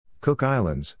Cook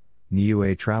Islands,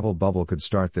 Niue travel bubble could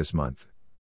start this month.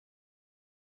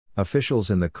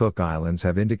 Officials in the Cook Islands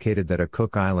have indicated that a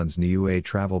Cook Islands Niue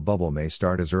travel bubble may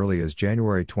start as early as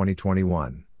January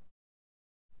 2021.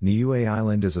 Niue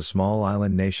Island is a small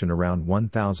island nation around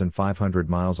 1,500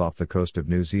 miles off the coast of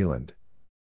New Zealand.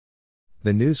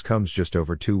 The news comes just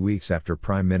over 2 weeks after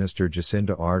Prime Minister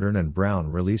Jacinda Ardern and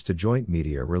Brown released a joint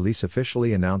media release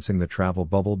officially announcing the travel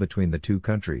bubble between the two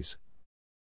countries.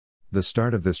 The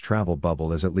start of this travel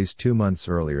bubble is at least 2 months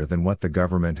earlier than what the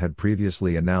government had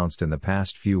previously announced in the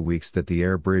past few weeks, that the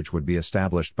air bridge would be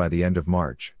established by the end of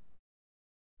March.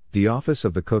 The office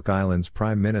of the Cook Islands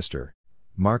Prime Minister,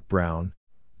 Mark Brown,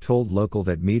 told Local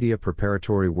that media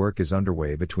preparatory work is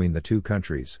underway between the two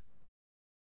countries.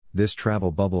 This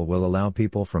travel bubble will allow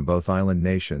people from both island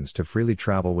nations to freely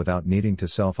travel without needing to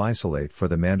self-isolate for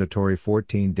the mandatory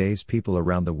 14 days people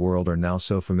around the world are now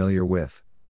so familiar with.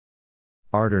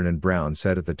 Ardern and Brown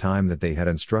said at the time that they had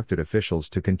instructed officials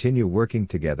to continue working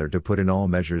together to put in all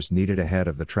measures needed ahead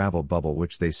of the travel bubble,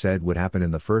 which they said would happen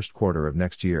in the first quarter of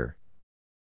next year.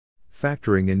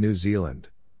 Factoring in New Zealand.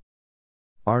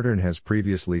 Ardern has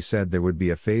previously said there would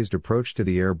be a phased approach to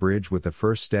the air bridge, with the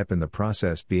first step in the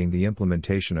process being the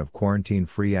implementation of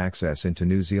quarantine-free access into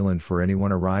New Zealand for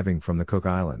anyone arriving from the Cook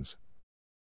Islands.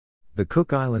 The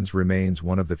Cook Islands remains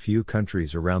one of the few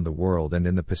countries around the world and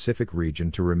in the Pacific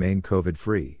region to remain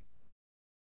COVID-free.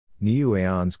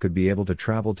 Niueans could be able to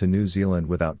travel to New Zealand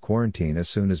without quarantine as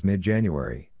soon as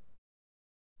mid-January.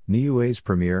 Niue's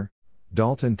Premier,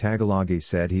 Dalton Tagalagi,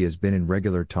 said he has been in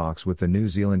regular talks with the New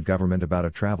Zealand government about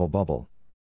a travel bubble.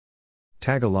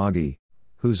 Tagalagi,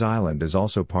 whose island is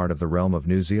also part of the realm of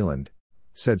New Zealand,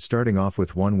 said starting off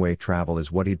with one-way travel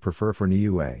is what he'd prefer for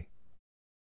Niue.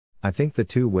 I think the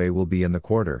two-way will be in the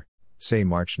quarter, say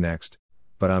March next,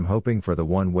 but I'm hoping for the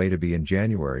one-way to be in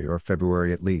January or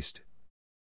February at least.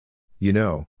 You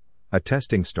know, a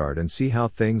testing start and see how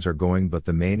things are going, but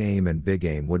the main aim and big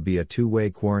aim would be a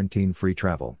two-way quarantine-free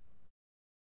travel.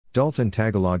 Dalton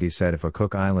Tagalagi said if a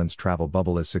Cook Islands travel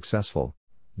bubble is successful,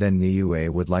 then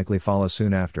Niue would likely follow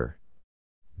soon after.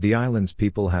 The island's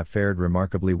people have fared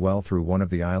remarkably well through one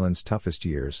of the island's toughest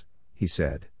years, he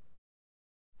said.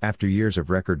 After years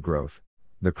of record growth,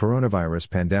 the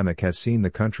coronavirus pandemic has seen the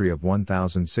country of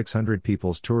 1,600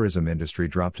 people's tourism industry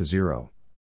drop to zero.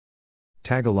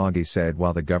 Tagalagi said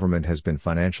while the government has been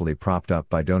financially propped up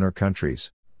by donor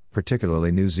countries,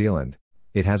 particularly New Zealand,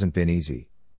 it hasn't been easy.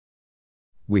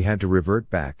 We had to revert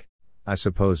back, I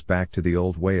suppose, back to the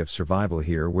old way of survival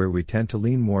here, where we tend to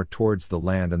lean more towards the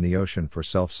land and the ocean for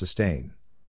self-sustain.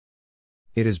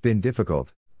 It has been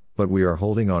difficult, but we are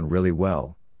holding on really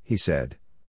well, he said.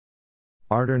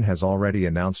 Ardern has already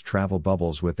announced travel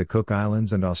bubbles with the Cook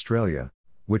Islands and Australia,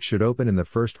 which should open in the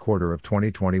first quarter of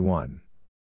 2021.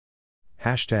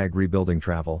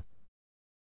 #RebuildingTravel